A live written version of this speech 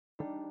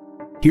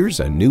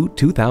Here's a new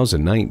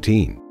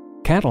 2019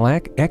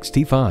 Cadillac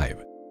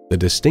XT5. The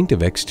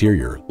distinctive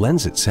exterior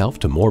lends itself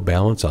to more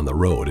balance on the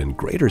road and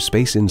greater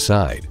space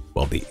inside,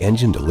 while the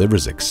engine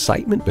delivers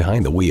excitement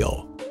behind the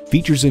wheel.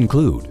 Features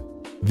include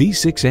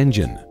V6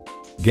 engine,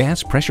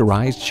 gas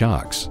pressurized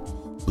shocks,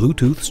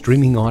 Bluetooth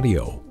streaming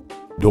audio,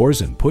 doors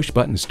and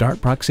push-button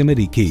start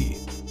proximity key,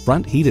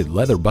 front heated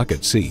leather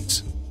bucket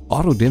seats,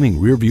 auto-dimming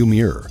rearview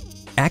mirror,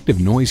 active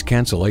noise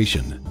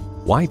cancellation,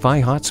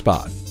 Wi-Fi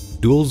hotspot,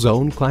 dual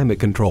zone climate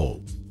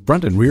control,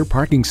 front and rear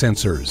parking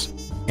sensors,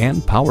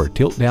 and power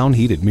tilt-down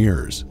heated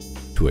mirrors.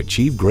 To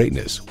achieve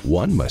greatness,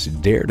 one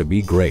must dare to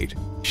be great.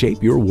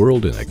 Shape your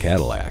world in a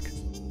Cadillac.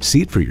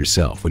 See it for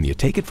yourself when you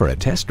take it for a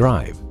test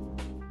drive.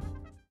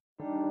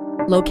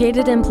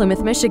 Located in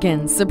Plymouth,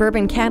 Michigan,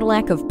 Suburban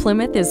Cadillac of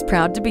Plymouth is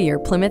proud to be your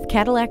Plymouth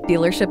Cadillac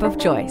dealership of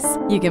choice.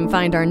 You can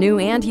find our new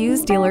and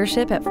used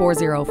dealership at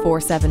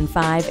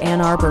 40475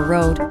 Ann Arbor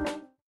Road.